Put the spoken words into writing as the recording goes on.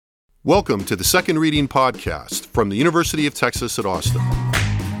Welcome to the Second Reading Podcast from the University of Texas at Austin.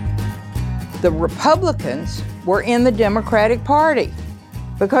 The Republicans were in the Democratic Party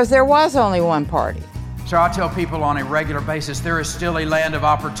because there was only one party. So I tell people on a regular basis, there is still a land of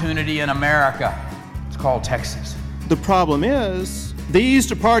opportunity in America. It's called Texas. The problem is, these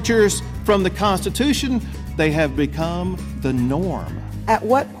departures from the Constitution, they have become the norm. At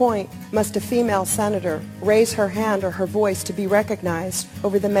what point must a female senator raise her hand or her voice to be recognized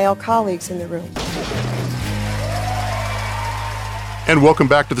over the male colleagues in the room? And welcome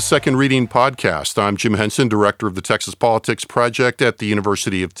back to the Second Reading Podcast. I'm Jim Henson, director of the Texas Politics Project at the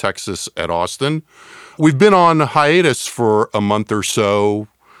University of Texas at Austin. We've been on hiatus for a month or so,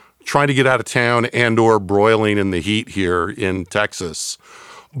 trying to get out of town and or broiling in the heat here in Texas.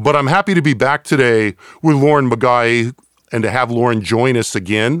 But I'm happy to be back today with Lauren McGaughy and to have Lauren join us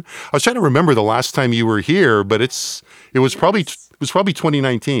again. I was trying to remember the last time you were here, but it was probably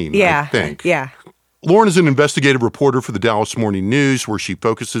 2019, I think. Yeah. Lauren is an investigative reporter for the Dallas Morning News, where she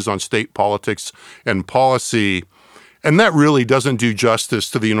focuses on state politics and policy. And that really doesn't do justice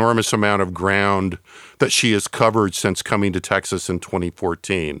to the enormous amount of ground that she has covered since coming to Texas in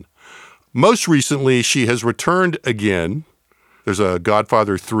 2014. Most recently, she has returned again. There's a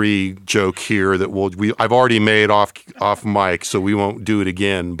Godfather 3 joke here that I've already made off mic, so we won't do it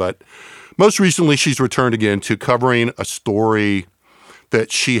again. But most recently, she's returned again to covering a story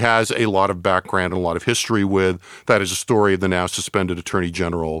that she has a lot of background and a lot of history with. That is a story of the now suspended Attorney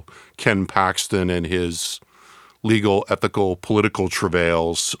General Ken Paxton and his legal, ethical, political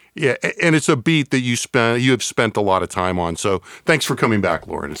travails. Yeah, and it's a beat that you have spent a lot of time on. So thanks for coming back,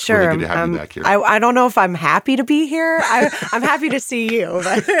 Lauren. It's really good to have you back here. I don't know if I'm happy to be here. I'm happy to see you.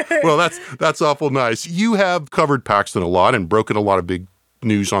 But Well, that's awful nice. You have covered Paxton a lot and broken a lot of big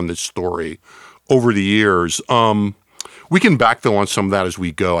news on this story over the years. We can backfill on some of that as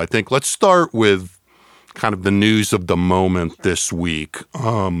we go. I think let's start with kind of the news of the moment this week.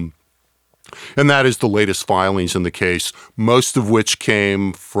 And that is the latest filings in the case, most of which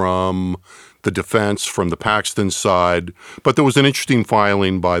came from the defense, from the Paxton side. But there was an interesting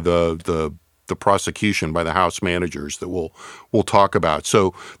filing by the prosecution, by the House managers that we'll talk about.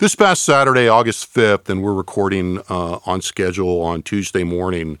 So this past Saturday, August 5th, and we're recording on schedule on Tuesday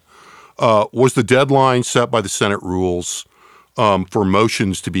morning, was the deadline set by the Senate rules for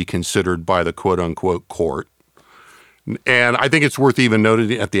motions to be considered by the quote-unquote court. And I think it's worth even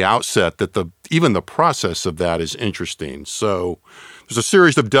noting at the outset that even the process of that is interesting. So there's a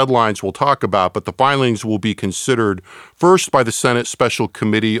series of deadlines we'll talk about, but the filings will be considered first by the Senate Special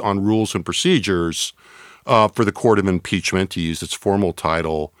Committee on Rules and Procedures for the Court of Impeachment, to use its formal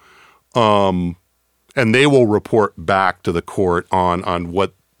title. And they will report back to the court on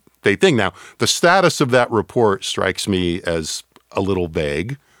what they think. Now, the status of that report strikes me as a little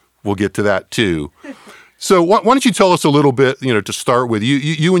vague. We'll get to that too. So why don't you tell us a little bit, to start with.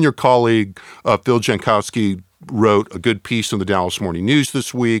 You and your colleague, Phil Jankowski, wrote a good piece in the Dallas Morning News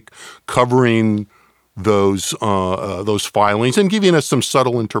this week covering those filings and giving us some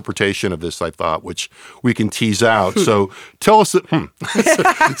subtle interpretation of this, I thought, which we can tease out. So tell us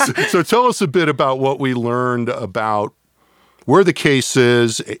tell us a bit about what we learned about where the case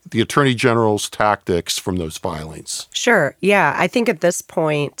is, the Attorney General's tactics from those filings. Sure. Yeah. I think at this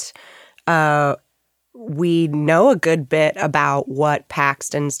point, we know a good bit about what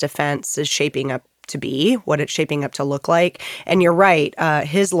Paxton's defense is shaping up to be, what it's shaping up to look like. And you're right,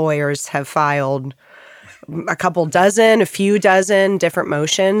 his lawyers have filed a few dozen different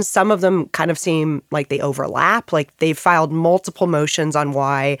motions. Some of them kind of seem like they overlap, like they've filed multiple motions on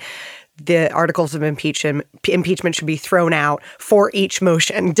why the articles of impeachment should be thrown out for each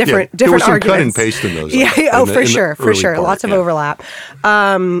motion. Different there was some arguments. Cut and paste in those. For sure. Lots of overlap.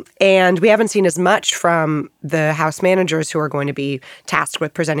 And we haven't seen as much from the House managers who are going to be tasked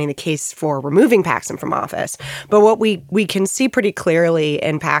with presenting the case for removing Paxton from office. But what we can see pretty clearly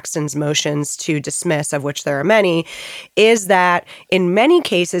in Paxton's motions to dismiss, of which there are many, is that in many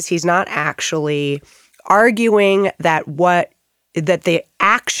cases he's not actually arguing that the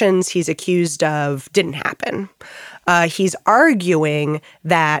actions he's accused of didn't happen. He's arguing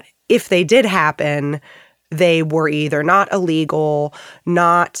that if they did happen, they were either not illegal,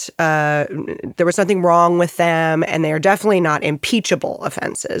 there was something wrong with them, and they are definitely not impeachable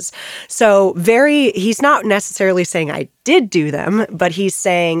offenses. So he's not necessarily saying I did do them, but he's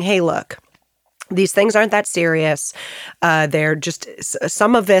saying, hey, look, these things aren't that serious. They're just,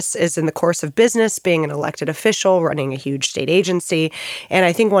 some of this is in the course of business, being an elected official, running a huge state agency. And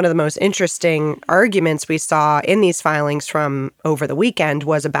I think one of the most interesting arguments we saw in these filings from over the weekend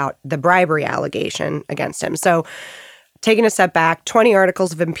was about the bribery allegation against him. So taking a step back, 20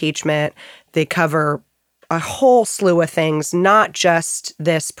 articles of impeachment. They cover a whole slew of things, not just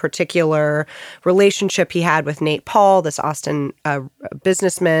this particular relationship he had with Nate Paul, this Austin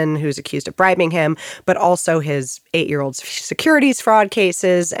businessman who's accused of bribing him, but also his 8-year-old securities fraud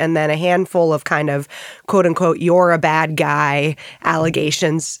cases, and then a handful of kind of quote unquote, you're a bad guy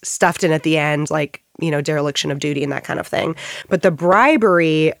allegations stuffed in at the end, like, dereliction of duty and that kind of thing. But the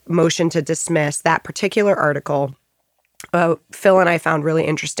bribery motion to dismiss that particular article, Phil and I found really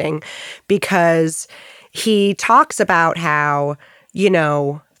interesting because he talks about how,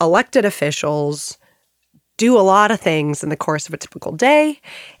 elected officials do a lot of things in the course of a typical day,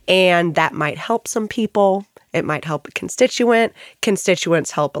 and that might help some people. It might help a constituent.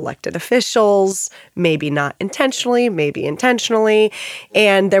 Constituents help elected officials, maybe not intentionally, maybe intentionally.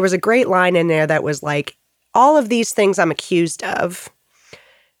 And there was a great line in there that was like, all of these things I'm accused of,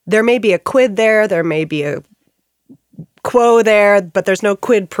 there may be a quid there may be a quo there, but there's no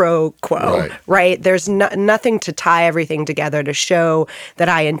quid pro quo, right? There's nothing to tie everything together to show that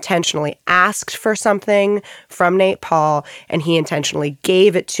I intentionally asked for something from Nate Paul and he intentionally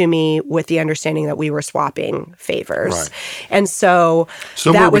gave it to me with the understanding that we were swapping favors. Right. And so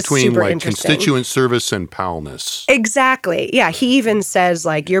somewhere that was between super like interesting. Constituent service and palness. Exactly. Yeah. He even says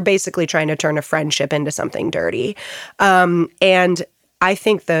like, you're basically trying to turn a friendship into something dirty. And I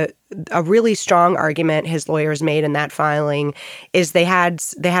think a really strong argument his lawyers made in that filing is they had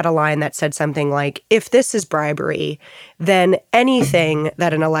a line that said something like, if this is bribery, then anything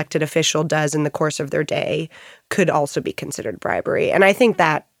that an elected official does in the course of their day could also be considered bribery. And I think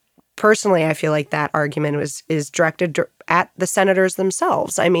that personally, I feel like that argument is directed at the senators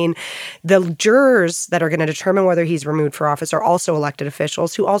themselves. I mean, the jurors that are going to determine whether he's removed for office are also elected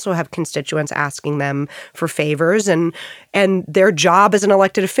officials who also have constituents asking them for favors, and their job as an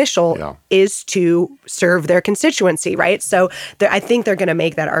elected official is to serve their constituency, right? So I think they're going to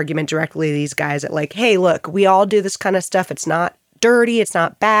make that argument directly to these guys that like, hey, look, we all do this kind of stuff. It's not dirty. It's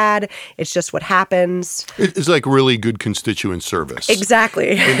not bad. It's just what happens. It's like really good constituent service.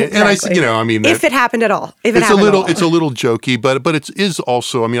 Exactly. And I, if it happened at all, it's a little jokey, but it is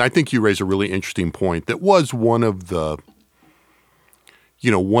also, I think you raise a really interesting point that was one of the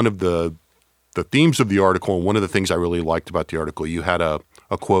themes of the article. And one of the things I really liked about the article, you had a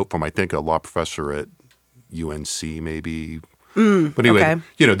quote from, I think, a law professor at UNC, maybe. But anyway, okay.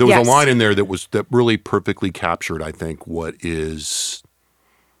 There was a line in there that really perfectly captured, I think, what is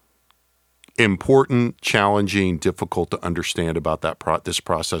important, challenging, difficult to understand about this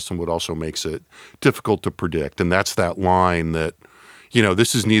process, and what also makes it difficult to predict. And that's that line that,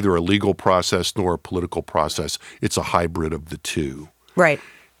 this is neither a legal process nor a political process. It's a hybrid of the two. Right.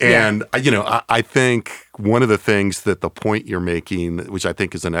 And, I think one of the things that the point you're making, which I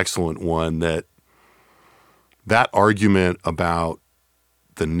think is an excellent one, that argument about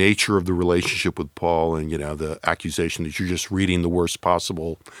the nature of the relationship with Paul and, the accusation that you're just making the worst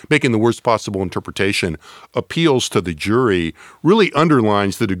possible interpretation appeals to the jury, really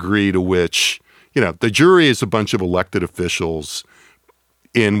underlines the degree to which, the jury is a bunch of elected officials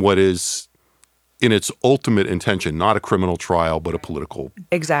in what is, in its ultimate intention, not a criminal trial, but a political.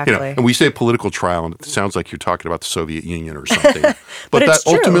 Exactly. And we say political trial, and it sounds like you're talking about the Soviet Union or something. But that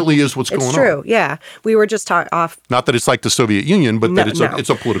true. ultimately is what's going on. It's true, yeah. We were just off. Not that it's like the Soviet Union, but that it's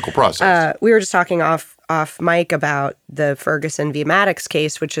a political process. We were just talking off mic about the Ferguson v. Maddox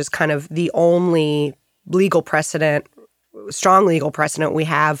case, which is kind of the only strong legal precedent we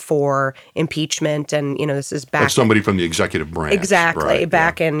have for impeachment. And, this is back... Of somebody from the executive branch. Exactly. Right,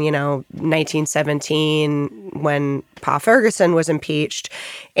 back in, 1917 when Pa Ferguson was impeached.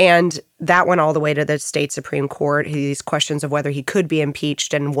 And that went all the way to the state Supreme Court, these questions of whether he could be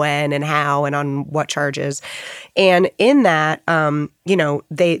impeached and when and how and on what charges. And in that,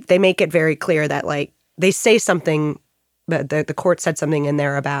 they make it very clear that, like, they say something, the court said something in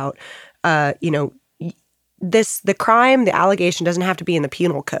there about, the crime, the allegation doesn't have to be in the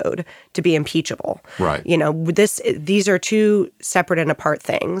penal code to be impeachable. Right. These are two separate and apart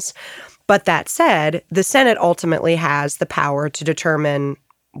things. But that said, the Senate ultimately has the power to determine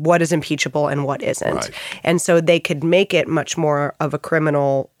what is impeachable and what isn't. Right. And so they could make it much more of a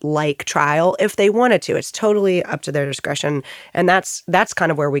criminal-like trial if they wanted to. It's totally up to their discretion. And that's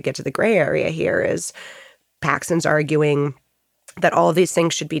kind of where we get to the gray area here is Paxton's arguing that all of these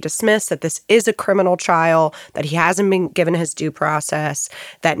things should be dismissed, that this is a criminal trial, that he hasn't been given his due process,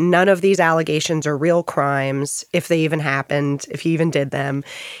 that none of these allegations are real crimes, if they even happened, if he even did them.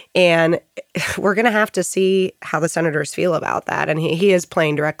 And we're going to have to see how the senators feel about that. And he is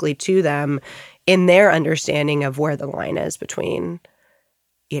playing directly to them in their understanding of where the line is between,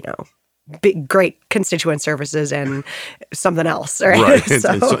 great constituent services and something else, right? Right.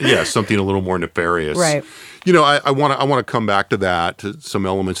 And something a little more nefarious. Right. I want to come back to that, to some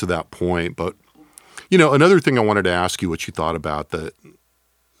elements of that point. But, another thing I wanted to ask you what you thought about that,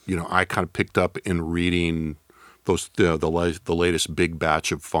 I kind of picked up in reading those the latest big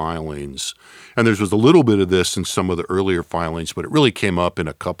batch of filings. And there was a little bit of this in some of the earlier filings, but it really came up in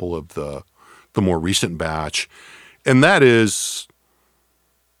a couple of the more recent batch. And that is,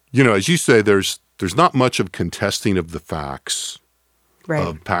 as you say, there's not much of contesting of the facts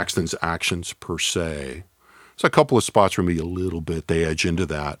of Paxton's actions per se. There's a couple of spots where maybe a little bit they edge into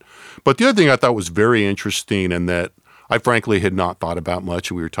that. But the other thing I thought was very interesting and that I frankly had not thought about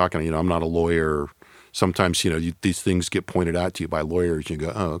much. We were talking, I'm not a lawyer. Sometimes, these things get pointed out to you by lawyers. And you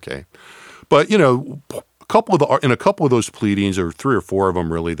go, oh, okay. But, in a couple of those pleadings, or 3 or 4 of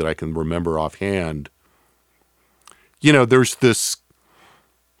them really that I can remember offhand, there's this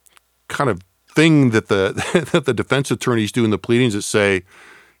kind of thing that the defense attorneys do in the pleadings that say,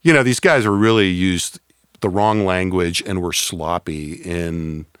 these guys are really used the wrong language and were sloppy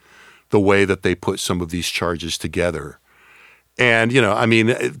in the way that they put some of these charges together. And,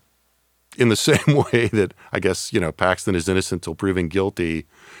 in the same way that I guess, Paxton is innocent till proven guilty,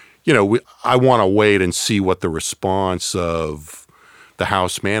 I want to wait and see what the response of the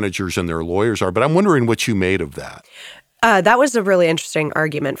House managers and their lawyers are. But I'm wondering what you made of that. That was a really interesting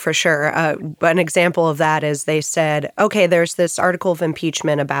argument for sure. An example of that is they said, okay, there's this article of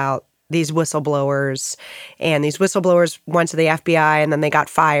impeachment about these whistleblowers, and these whistleblowers went to the FBI and then they got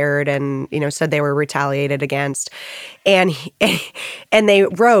fired and, said they were retaliated against. And they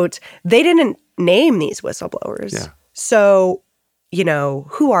wrote, they didn't name these whistleblowers. Yeah. So,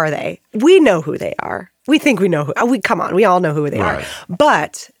 who are they? We know who they are. We think we know who. Come on, we all know who they are.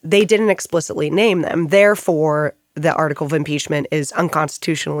 But they didn't explicitly name them. Therefore, the article of impeachment is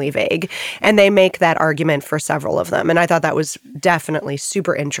unconstitutionally vague. And they make that argument for several of them. And I thought that was definitely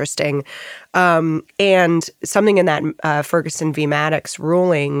super interesting. And something in that Ferguson v. Maddox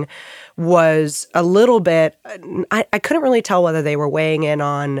ruling was a little bit, I couldn't really tell whether they were weighing in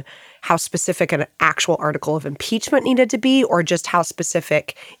on how specific an actual article of impeachment needed to be or just how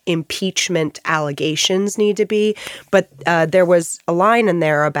specific impeachment allegations need to be. But there was a line in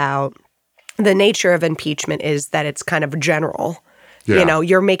there about the nature of impeachment is that it's kind of general. Yeah.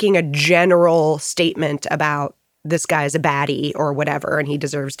 You're making a general statement about this guy's a baddie or whatever, and he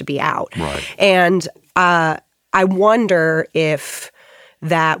deserves to be out. Right. And I wonder if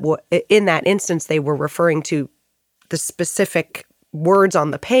in that instance they were referring to the specific words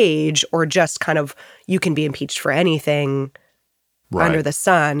on the page or just kind of you can be impeached for anything under the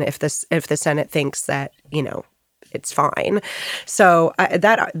sun if the Senate thinks that, it's fine. So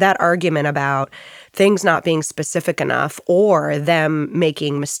that argument about things not being specific enough or them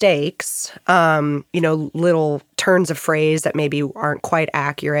making mistakes, little turns of phrase that maybe aren't quite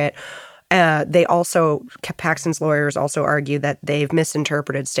accurate. Paxton's lawyers also argue that they've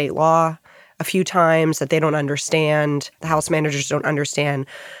misinterpreted state law a few times, that they don't understand, the House managers don't understand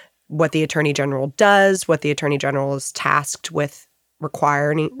what the Attorney General does, what the Attorney General is tasked with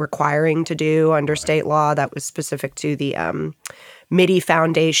requiring to do under state law. That was specific to the Mitty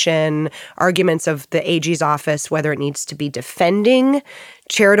Foundation, arguments of the AG's office, whether it needs to be defending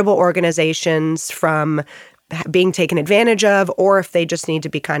charitable organizations from being taken advantage of, or if they just need to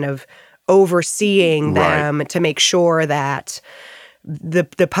be kind of overseeing them to make sure that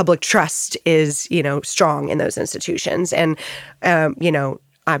the public trust is, strong in those institutions. And,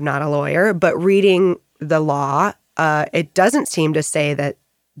 I'm not a lawyer, but reading the law, it doesn't seem to say that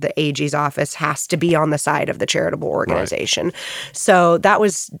the AG's office has to be on the side of the charitable organization. Right. So that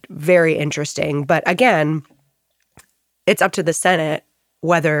was very interesting. But again, it's up to the Senate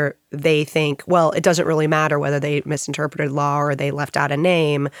whether they think, well, it doesn't really matter whether they misinterpreted law or they left out a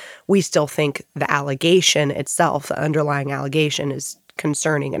name. We still think the allegation itself, the underlying allegation, is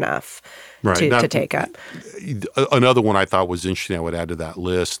concerning enough to take up. Another one I thought was interesting, I would add to that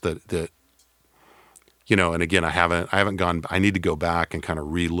list that and again, I haven't gone, I need to go back and kind of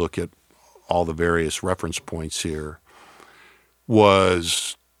relook at all the various reference points here,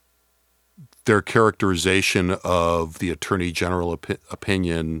 was their characterization of the Attorney General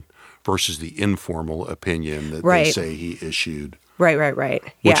opinion versus the informal opinion that they say he issued. Right.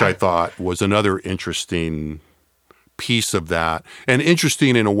 Which I thought was another interesting piece of that. And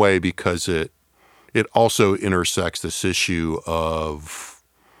interesting in a way because it also intersects this issue of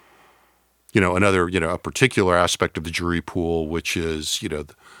a particular aspect of the jury pool, which is,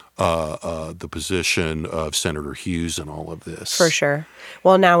 the position of Senator Hughes in all of this. For sure.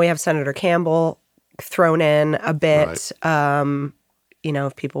 Well, now we have Senator Campbell thrown in a bit.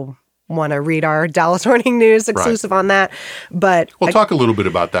 If people want to read our Dallas Morning News exclusive on that. But we'll talk a little bit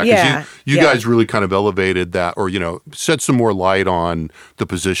about that, because you guys really kind of elevated that, or, shed some more light on the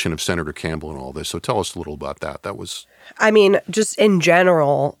position of Senator Campbell and all this. So tell us a little about that. That was... I mean, just in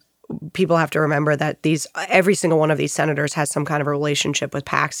general, people have to remember that every single one of these senators has some kind of a relationship with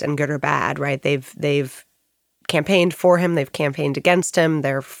Paxton, good or bad, right? They've campaigned for him, they've campaigned against him,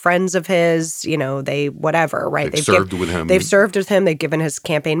 they're friends of his, they whatever, right? They've served with him. They've served with him, they've given his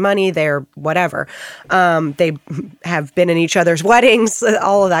campaign money, they're whatever. They have been in each other's weddings,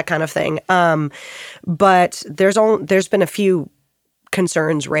 all of that kind of thing. But there's been a few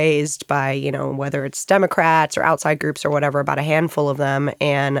concerns raised by, whether it's Democrats or outside groups or whatever, about a handful of them.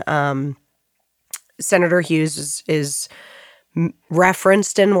 And Senator Hughes is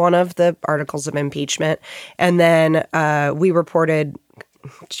referenced in one of the articles of impeachment. And then we reported,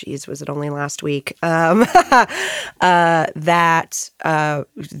 was it only last week, that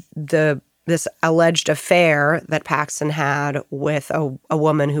this alleged affair that Paxton had with a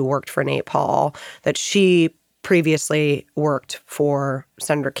woman who worked for Nate Paul, that she previously worked for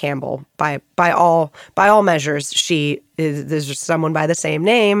Senator Campbell. By all measures, there's just someone by the same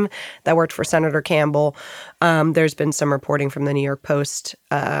name that worked for Senator Campbell. There's been some reporting from the New York Post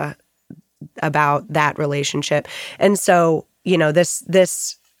about that relationship, and so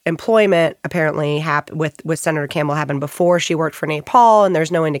this employment apparently with Senator Campbell happened before she worked for Nate Paul, and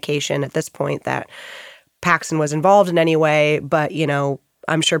there's no indication at this point that Paxton was involved in any way. But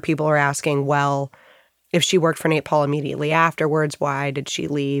I'm sure people are asking, well, if she worked for Nate Paul immediately afterwards, why did she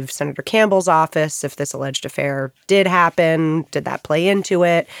leave Senator Campbell's office? If this alleged affair did happen, did that play into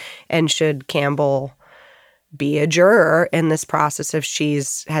it? And should Campbell be a juror in this process if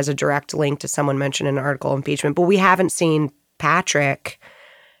has a direct link to someone mentioned in an article of impeachment? But we haven't seen Patrick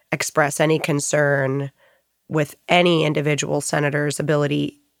express any concern with any individual senator's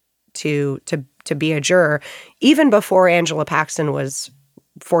ability to be a juror. Even before Angela Paxton was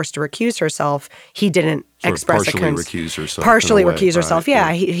forced to recuse herself, he didn't express partially recuse herself. Partially recuse herself, right.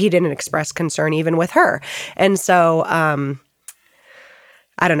 Yeah. He didn't express concern even with her. And so, I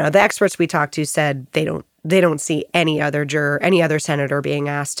don't know. The experts we talked to said they don't see any other senator being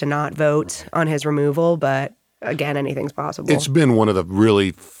asked to not vote on his removal. But again, anything's possible. It's been one of the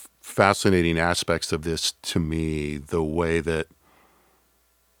really fascinating aspects of this to me, the way that,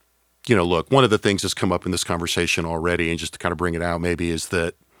 look, one of the things that's come up in this conversation already, and just to kind of bring it out maybe, is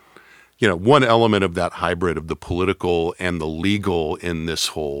that, one element of that hybrid of the political and the legal in this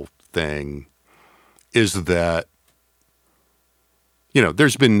whole thing is that,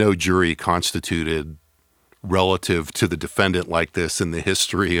 there's been no jury constituted relative to the defendant like this in the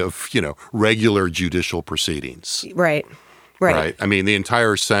history of, regular judicial proceedings. Right. I mean, the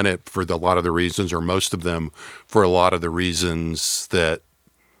entire Senate, for a lot of the reasons, or most of them, for a lot of the reasons that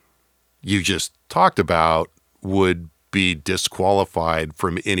you just talked about, would be disqualified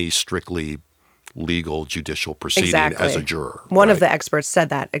from any strictly legal judicial proceeding as a juror. One of the experts said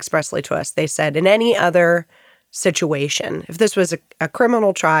that expressly to us. They said in any other situation, if this was a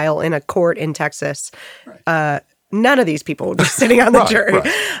criminal trial in a court in Texas, none of these people would be sitting on the jury.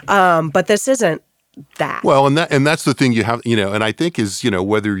 Right. But this isn't that. Well, and that's the thing you have, and I think is,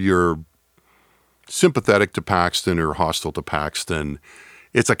 whether you're sympathetic to Paxton or hostile to Paxton,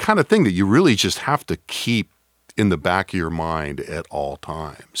 it's a kind of thing that you really just have to keep in the back of your mind at all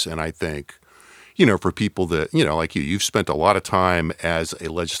times. And I think, for people that, like you've spent a lot of time as a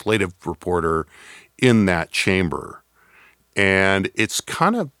legislative reporter in that chamber. And it's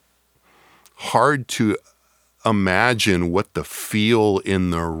kind of hard to imagine what the feel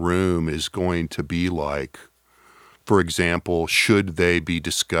in the room is going to be like. For example, should they be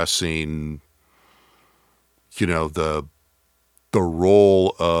discussing, the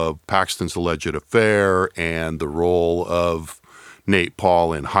role of Paxton's alleged affair and the role of Nate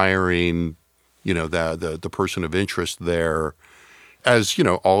Paul in hiring, the person of interest there, as,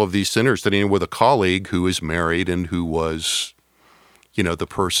 all of these senators sitting with a colleague who is married and who was, the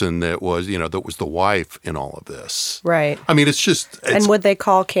person that was, that was the wife in all of this. Right. I mean, it's and would they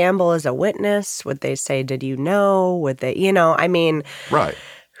call Campbell as a witness? Would they say, did you know? Would they, right.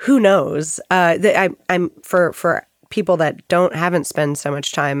 Who knows? I'm for people that haven't spent so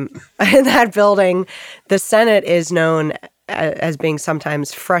much time in that building, the Senate is known as being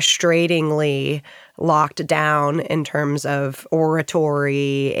sometimes frustratingly locked down in terms of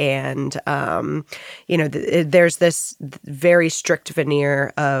oratory and, there's this very strict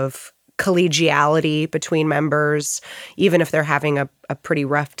veneer of collegiality between members, even if they're having a pretty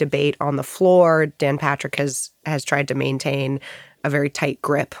rough debate on the floor. Dan Patrick has tried to maintain a very tight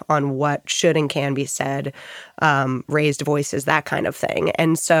grip on what should and can be said, raised voices, that kind of thing.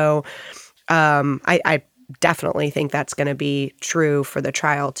 And so I definitely think that's going to be true for the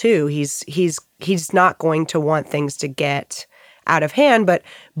trial too. He's not going to want things to get out of hand,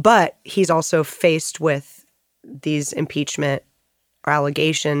 but he's also faced with these impeachment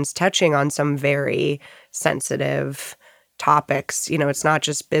allegations touching on some very sensitive topics. You know, it's not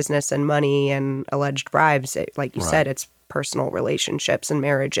just business and money and alleged bribes. Like you said, it's personal relationships and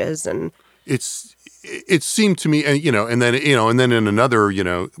marriages, and it seemed to me, and then in another,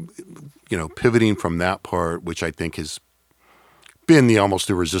 pivoting from that part, which I think has been the almost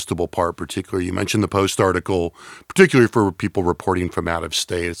irresistible part, particularly you mentioned the Post article, particularly for people reporting from out of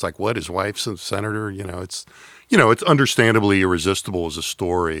state. It's like, what, his wife's a senator? It's understandably irresistible as a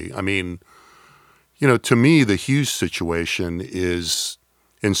story. I mean, to me, the Hughes situation is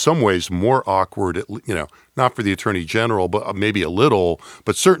in some ways more awkward, not for the attorney general, but maybe a little,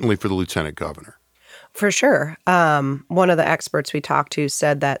 but certainly for the lieutenant governor. For sure. One of the experts we talked to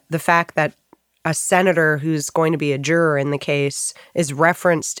said that the fact that a senator who's going to be a juror in the case is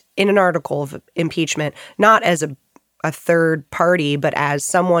referenced in an article of impeachment, not as a third party, but as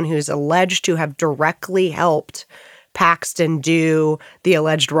someone who's alleged to have directly helped Paxton do the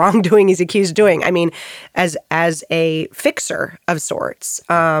alleged wrongdoing he's accused of doing. I mean, as a fixer of sorts.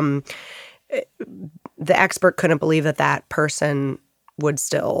 The expert couldn't believe that person would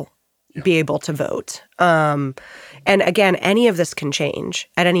still be able to vote. And again, any of this can change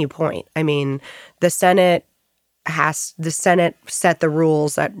at any point. I mean, the Senate set the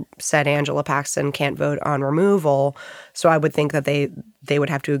rules that said Angela Paxton can't vote on removal. So I would think that they would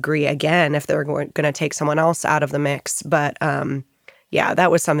have to agree again if they're going to take someone else out of the mix. But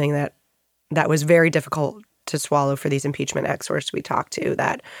that was something that was very difficult to swallow for these impeachment experts we talked to.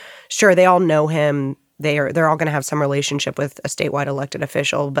 That sure, they all know him. They're all going to have some relationship with a statewide elected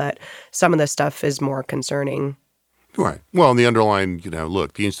official, but some of this stuff is more concerning. Right. Well, and the underlying,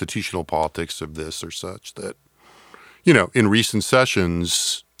 look, the institutional politics of this are such that, in recent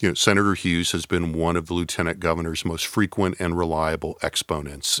sessions, Senator Hughes has been one of the lieutenant governor's most frequent and reliable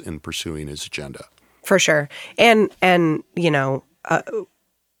exponents in pursuing his agenda. For sure. And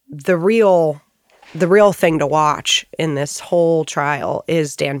the real thing to watch in this whole trial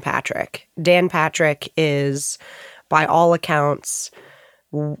is Dan Patrick. Dan Patrick is, by all accounts,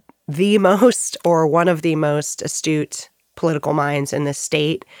 the most or one of the most astute political minds in this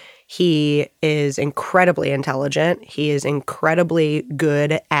state. He is incredibly intelligent. He is incredibly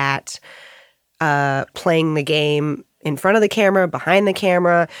good at playing the game in front of the camera, behind the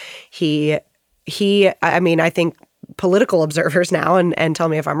camera. I think political observers now, and tell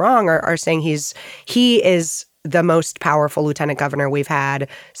me if I'm wrong, are saying he is the most powerful lieutenant governor we've had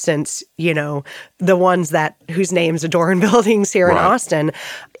since, the ones whose names adorn buildings here in Austin.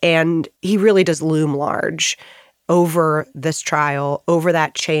 And he really does loom large over this trial, over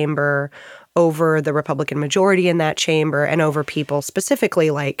that chamber, over the Republican majority in that chamber, and over people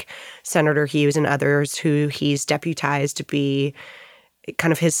specifically like Senator Hughes and others who he's deputized to be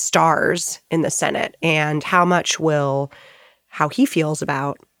kind of his stars in the Senate, and how he feels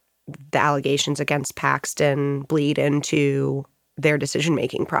about the allegations against Paxton bleed into their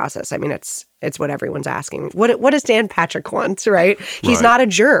decision-making process. I mean, it's what everyone's asking. What does Dan Patrick want, right? He's not a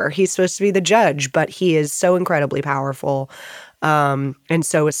juror. He's supposed to be the judge, but he is so incredibly powerful and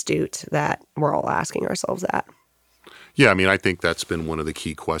so astute that we're all asking ourselves that. Yeah, I mean, I think that's been one of the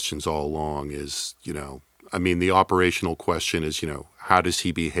key questions all along is, the operational question is, how does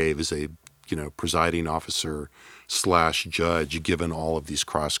he behave as a, presiding officer / judge, given all of these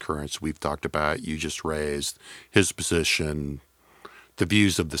cross currents we've talked about, you just raised, his position, the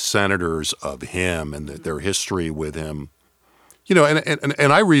views of the senators of him and their history with him,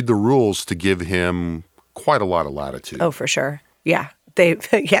 and I read the rules to give him quite a lot of latitude. Oh, for sure. Yeah.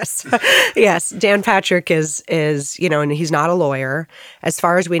 Yes. Dan Patrick is, and he's not a lawyer. As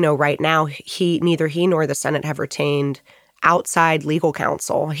far as we know right now, neither he nor the Senate have retained outside legal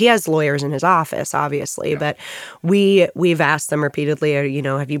counsel. He has lawyers in his office, obviously, but we've asked them repeatedly,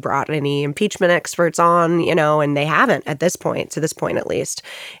 have you brought any impeachment experts on, and they haven't to this point at least.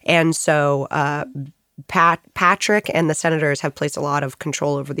 And so Patrick and the senators have placed a lot of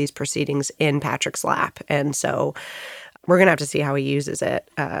control over these proceedings in Patrick's lap. And so we're going to have to see how he uses it.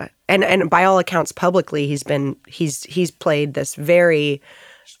 And by all accounts, publicly, he's played this very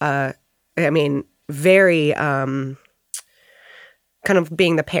kind of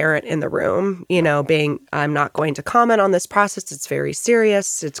being the parent in the room, I'm not going to comment on this process. It's very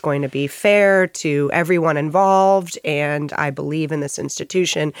serious. It's going to be fair to everyone involved, and I believe in this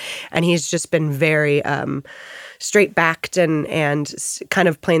institution. And he's just been very straight-backed and kind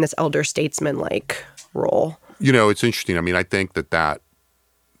of playing this elder statesman-like role. It's interesting. I mean, I think that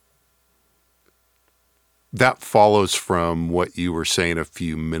follows from what you were saying a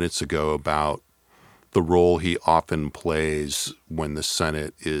few minutes ago about the role he often plays when the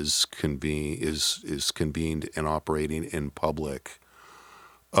Senate is convened and operating in public,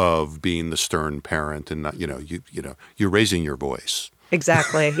 of being the stern parent and not, you're raising your voice.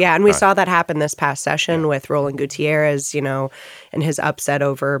 Exactly. Yeah. And we saw that happen this past session with Roland Gutierrez, and his upset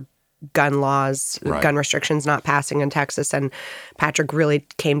over gun laws, gun restrictions not passing in Texas. And Patrick really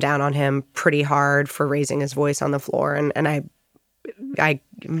came down on him pretty hard for raising his voice on the floor. And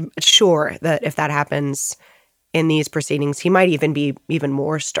I'm sure that if that happens in these proceedings, he might even be even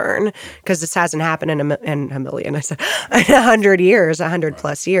more stern, because this hasn't happened in a million, I said, 100 years, 100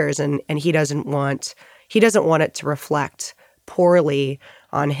 plus years. And he doesn't want it to reflect poorly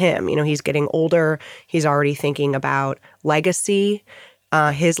on him. He's getting older. He's already thinking about legacy,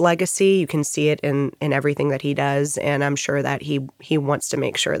 his legacy. You can see it in everything that he does. And I'm sure that he wants to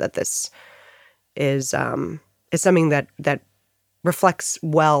make sure that this is something that reflects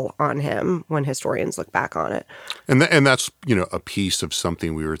well on him when historians look back on it. And that's, a piece of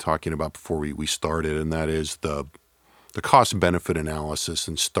something we were talking about before we started, and that is the cost-benefit analysis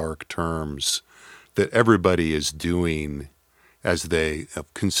in stark terms that everybody is doing as they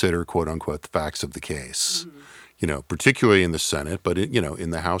consider, quote-unquote, the facts of the case, particularly in the Senate, but,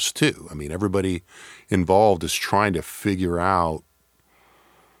 in the House too. I mean, everybody involved is trying to figure out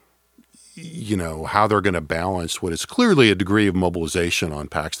how they're going to balance what is clearly a degree of mobilization on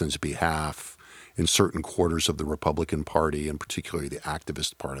Paxton's behalf in certain quarters of the Republican Party, and particularly the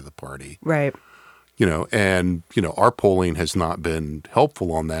activist part of the party. Right. Our polling has not been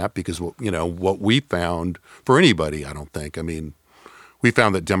helpful on that, because, what we found for anybody, I don't think, we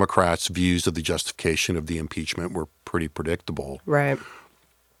found that Democrats' views of the justification of the impeachment were pretty predictable. Right.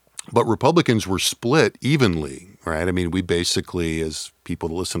 But Republicans were split evenly, right? I mean, we basically, as people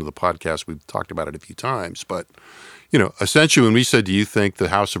that listen to the podcast, we've talked about it a few times, but, essentially when we said, do you think the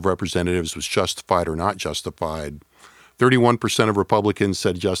House of Representatives was justified or not justified, 31% of Republicans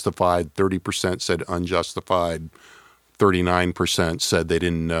said justified, 30% said unjustified, 39% said they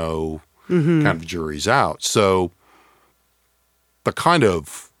didn't know, kind of jury's out. So the kind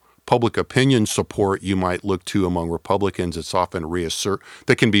of public opinion support you might look to among Republicans, it's often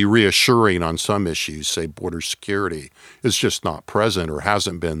that can be reassuring on some issues, say border security, is just not present or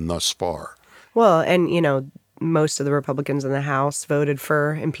hasn't been thus far. Well, and, most of the Republicans in the House voted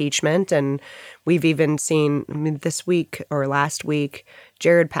for impeachment. And we've even seen, this week or last week,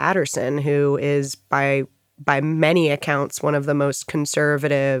 Jared Patterson, who is by many accounts one of the most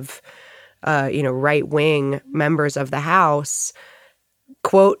conservative, right-wing members of the House,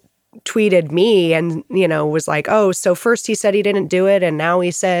 quote, tweeted me and, was like, oh, so first he said he didn't do it, and now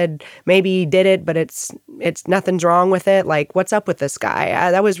he said maybe he did it, but it's nothing's wrong with it. Like, what's up with this guy?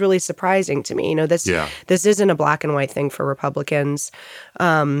 That was really surprising to me. This isn't a black and white thing for Republicans.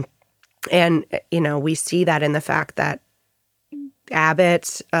 And, we see that in the fact that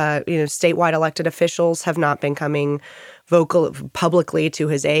Abbott, statewide elected officials have not been coming vocal publicly to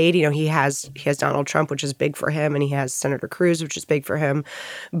his aid. He has Donald Trump, which is big for him, and he has Senator Cruz, which is big for him.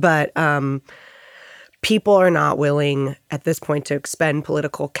 But people are not willing at this point to expend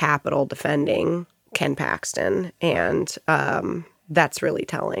political capital defending Ken Paxton, and that's really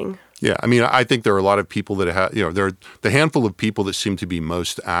telling. Yeah, I think there are a lot of people that have, there are the handful of people that seem to be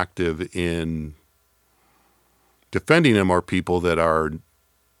most active in defending him are people that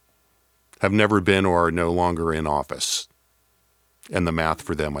have never been or are no longer in office. And the math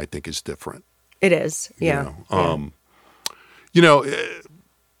for them, I think, is different. It is, yeah.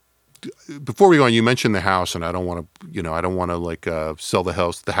 Before we go on, you mentioned the House, and I don't want to, sell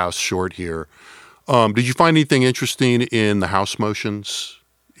the House short here. Did you find anything interesting in the House motions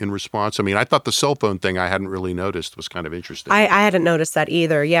in response? I thought the cell phone thing I hadn't really noticed was kind of interesting. I hadn't noticed that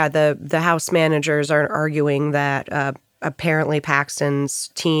either. Yeah, the House managers are arguing that apparently Paxton's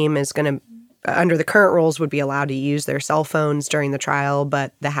team is going to, under the current rules, would be allowed to use their cell phones during the trial,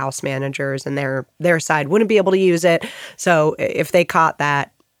 but the House managers and their side wouldn't be able to use it. So if they caught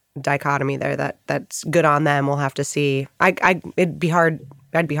that dichotomy there, that's good on them. We'll have to see. I'd be hard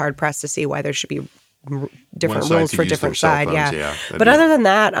pressed to see why there should be different rules for different sides. Yeah. But other than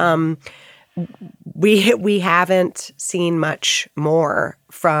that, we haven't seen much more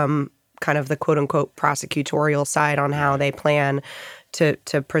from kind of the quote-unquote prosecutorial side on how they plan to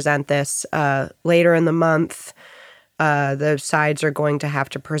present this. Later in the month, the sides are going to have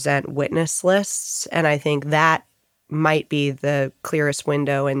to present witness lists, and I think that might be the clearest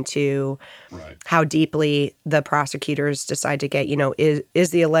window into how deeply the prosecutors decide to get,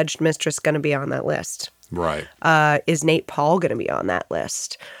 is the alleged mistress going to be on that list? Right. Is Nate Paul going to be on that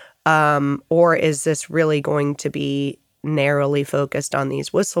list? Or is this really going to be narrowly focused on these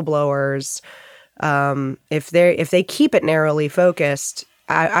whistleblowers? If they keep it narrowly focused,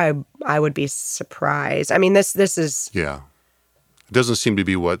 I would be surprised. I mean, this is It doesn't seem to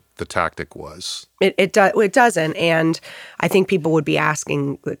be what the tactic was. It doesn't, and I think people would be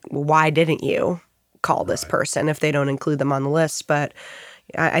asking, why didn't you call this person if they don't include them on the list? But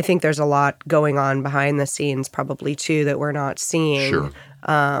I think there's a lot going on behind the scenes, probably too, that we're not seeing. Sure.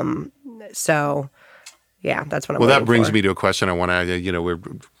 So, yeah, that's what I'm. Well, that brings for. me to a question I want to. We're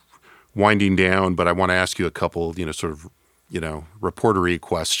winding down, but I want to ask you a couple, sort of, reportery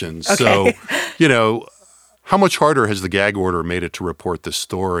questions. Okay. So, how much harder has the gag order made it to report this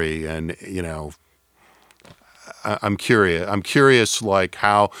story? And, I'm curious. I'm curious, like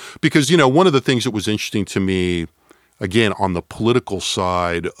how, because, one of the things that was interesting to me, again, on the political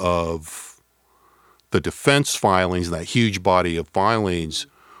side of the defense filings, that huge body of filings,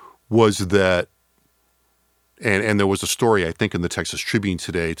 was that, and there was a story, I think, in the Texas Tribune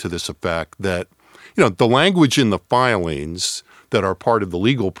today to this effect, that, the language in the filings that are part of the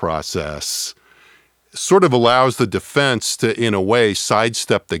legal process sort of allows the defense to, in a way,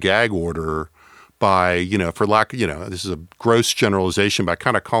 sidestep the gag order by, for lack, this is a gross generalization, by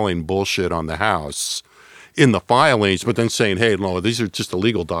kind of calling bullshit on the House in the filings, but then saying, hey, no, these are just a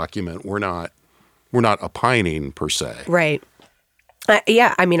legal document. We're not opining per se. Right.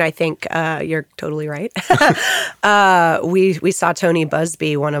 Yeah, I mean, I think you're totally right. We saw Tony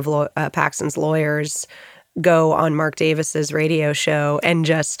Busby, one of Paxton's lawyers, go on Mark Davis's radio show and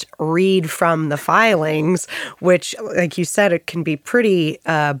just read from the filings, which, like you said, it can be pretty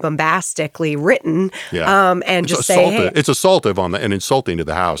bombastically written. Yeah. And it's just say, hey, it's assaultive and insulting to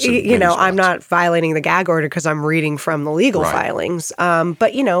the House. I'm not violating the gag order because I'm reading from the legal filings.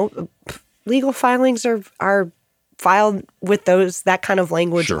 But legal filings are filed with that kind of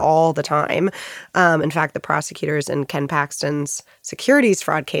language all the time. In fact, the prosecutors in Ken Paxton's securities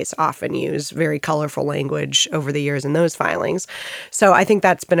fraud case often use very colorful language over the years in those filings. So I think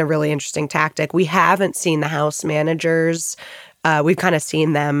that's been a really interesting tactic. We haven't seen the House managers. We've kind of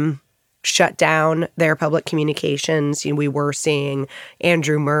seen them shut down their public communications. We were seeing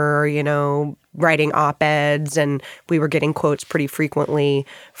Andrew Murr, writing op-eds, and we were getting quotes pretty frequently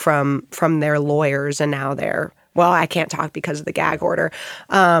from their lawyers, and now they're, well, I can't talk because of the gag order.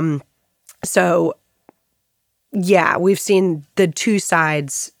 So, yeah, we've seen the two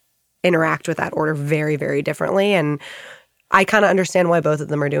sides interact with that order very, very differently. And I kind of understand why both of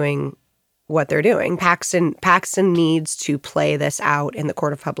them are doing what they're doing. Paxton needs to play this out in the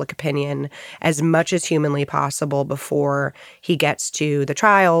court of public opinion as much as humanly possible before he gets to the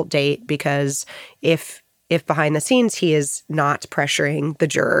trial date, because if behind the scenes he is not pressuring the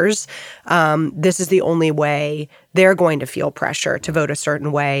jurors, this is the only way they're going to feel pressure to vote a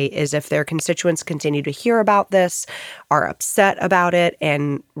certain way, is if their constituents continue to hear about this, are upset about it,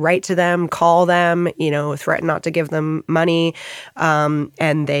 and write to them, call them, threaten not to give them money,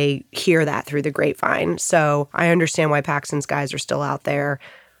 and they hear that through the grapevine. So I understand why Paxton's guys are still out there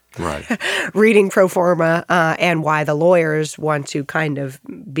reading pro forma, and why the lawyers want to kind of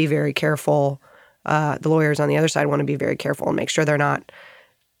be very careful. The lawyers on the other side want to be very careful and make sure they're not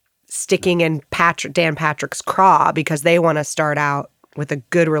sticking in Dan Patrick's craw, because they want to start out with a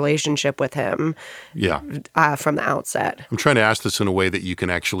good relationship with him from the outset. I'm trying to ask this in a way that you can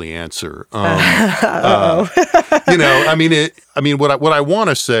actually answer. What I want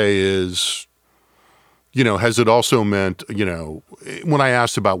to say is, has it also meant, when I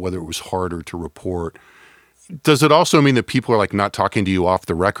asked about whether it was harder to report, does it also mean that people are like not talking to you off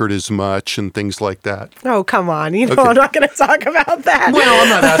the record as much and things like that? Oh, come on. I'm not going to talk about that. Well, I'm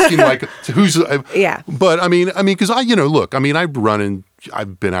not asking like who's. Yeah. But I mean, because I've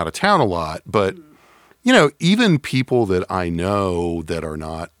been out of town a lot, but, even people that I know that are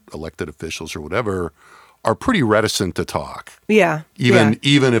not elected officials or whatever are pretty reticent to talk. Yeah.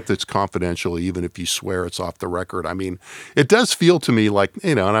 Even if it's confidential, even if you swear it's off the record. I mean, it does feel to me like,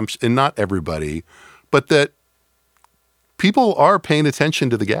 and not everybody, but that people are paying attention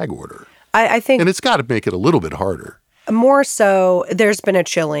to the gag order. I think, and it's got to make it a little bit harder. More so, there's been a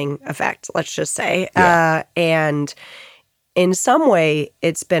chilling effect, let's just say. And in some way,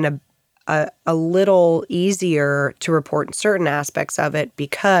 it's been a little easier to report certain aspects of it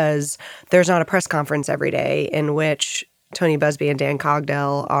because there's not a press conference every day in which Tony Busby and Dan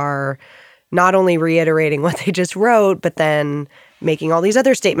Cogdell are not only reiterating what they just wrote, but then making all these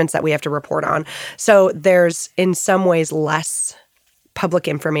other statements that we have to report on. So there's in some ways less public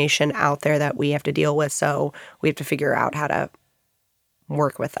information out there that we have to deal with. So we have to figure out how to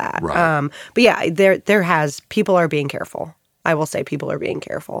work with that. Right. But yeah, people are being careful. I will say people are being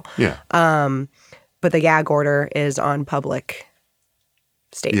careful. Yeah. But the gag order is on public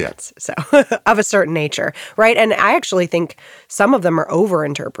statements, so of a certain nature, right? And I actually think some of them are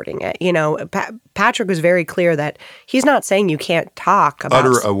over-interpreting it. You know, Patrick was very clear that he's not saying you can't talk about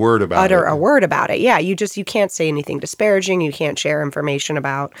utter a word about it. Yeah, you can't say anything disparaging. You can't share information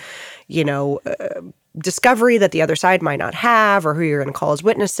about, discovery that the other side might not have, or who you're going to call as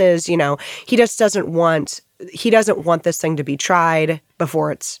witnesses. You know, he just doesn't want this thing to be tried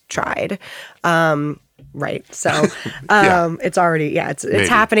before it's tried. Right. So it's already, it's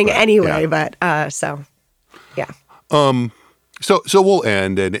happening anyway. But So we'll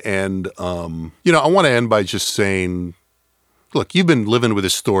end and I want to end by just saying, look, you've been living with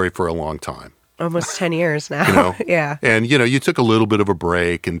this story for a long time. Almost 10 years now. Yeah. And, you took a little bit of a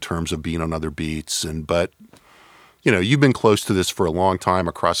break in terms of being on other beats. But you've been close to this for a long time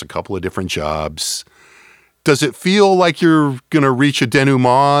across a couple of different jobs. Does it feel like you're going to reach a denouement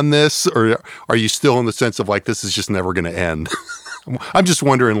on this? Or are you still in the sense of like, this is just never going to end? I'm just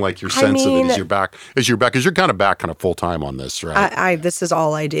wondering like your sense of it as you're back, because you're kind of back kind of full time on this, right? This is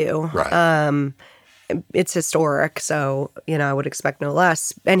all I do. Right. It's historic, so I would expect no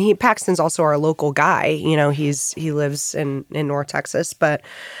less. And Paxton's also our local guy. He lives in North Texas, but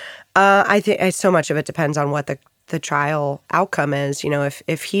I think so much of it depends on what the trial outcome is.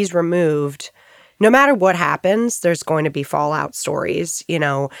 If he's removed, no matter what happens, there's going to be fallout stories.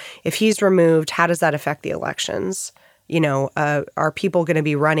 If he's removed, how does that affect the elections? Are people going to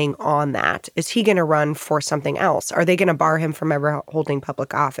be running on that? Is he going to run for something else? Are they going to bar him from ever holding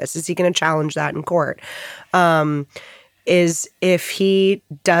public office? Is he going to challenge that in court? If he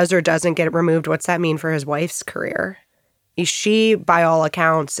does or doesn't get removed, what's that mean for his wife's career? She, by all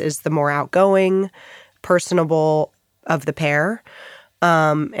accounts, is the more outgoing, personable of the pair.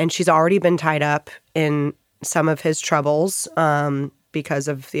 And she's already been tied up in some of his troubles because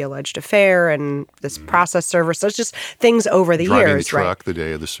of the alleged affair and this process server. So it's just things over the Driving years, the truck right? the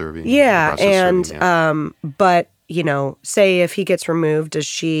day of the serving. Yeah, and serving, but say if he gets removed, does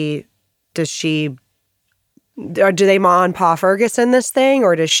she, or do they Ma and Pa Ferguson this thing,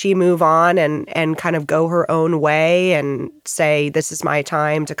 or does she move on and kind of go her own way and say this is my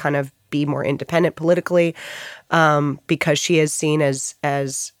time to kind of be more independent politically, because she is seen as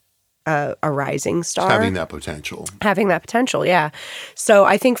a rising star. Having that potential, yeah. So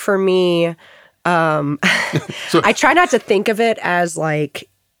I think for me, I try not to think of it as like,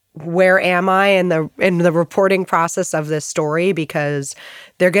 where am I in the reporting process of this story, because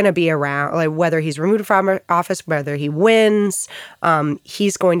they're going to be around, like whether he's removed from office, whether he wins,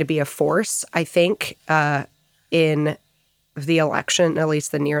 he's going to be a force, I think, in the election, at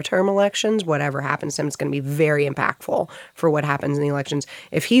least the near-term elections. Whatever happens to him is going to be very impactful for what happens in the elections.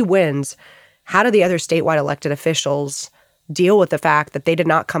 If he wins, how do the other statewide elected officials deal with the fact that they did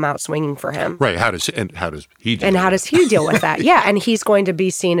not come out swinging for him? Right. How does he deal with that? Yeah, and he's going to be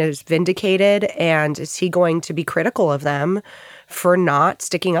seen as vindicated, and is he going to be critical of them for not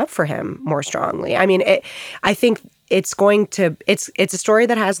sticking up for him more strongly? I mean, I think it's a story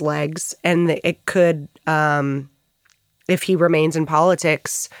that has legs, and it could, if he remains in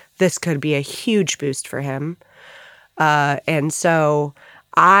politics, this could be a huge boost for him. And so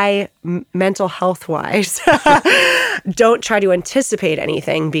mental health-wise, don't try to anticipate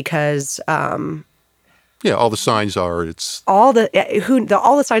anything, because all the signs are all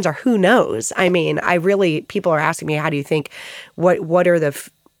the signs are who knows. I mean, people are asking me, how do you think, what are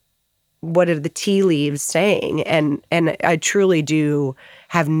the tea leaves saying? And I truly do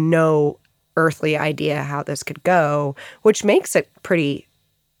have no earthly idea how this could go, which makes it pretty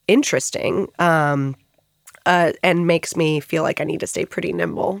interesting. And makes me feel like I need to stay pretty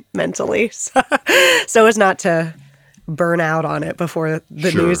nimble mentally, so as not to burn out on it before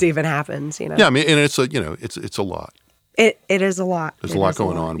the news even happens. Yeah, I mean, and it's a lot. It is a lot. There's a lot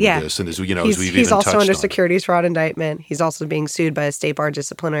going on with this, and he's also under securities fraud indictment. He's also being sued by a state bar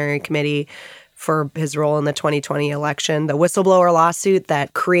disciplinary committee for his role in the 2020 election. The whistleblower lawsuit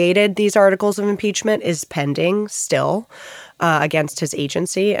that created these articles of impeachment is pending still against his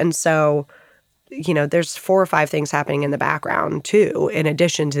agency, and so, there's 4 or 5 things happening in the background too, in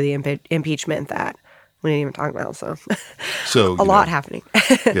addition to the impeachment, that we didn't even talk about. So a lot happening.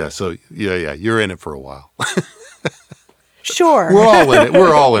 You're in it for a while. Sure. We're all in it.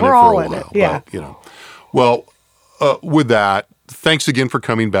 We're all in it for a while. Yeah. But, with that, thanks again for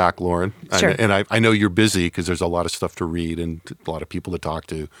coming back, Lauren. Sure. And I know you're busy because there's a lot of stuff to read and a lot of people to talk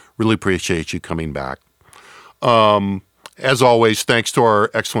to. Really appreciate you coming back. As always, thanks to our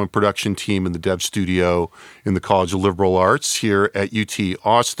excellent production team in the Dev Studio in the College of Liberal Arts here at UT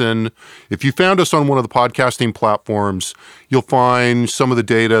Austin. If you found us on one of the podcasting platforms, you'll find some of the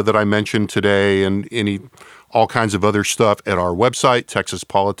data that I mentioned today and all kinds of other stuff at our website,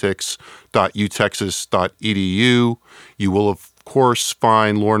 texaspolitics.utexas.edu. You will, of course,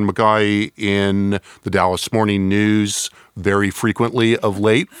 find Lauren McGaughy in the Dallas Morning News very frequently of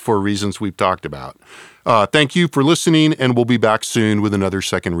late for reasons we've talked about. Thank you for listening, and we'll be back soon with another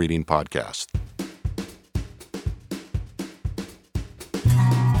Second Reading podcast.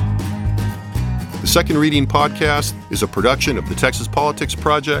 The Second Reading podcast is a production of the Texas Politics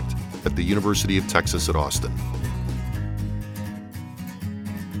Project at the University of Texas at Austin.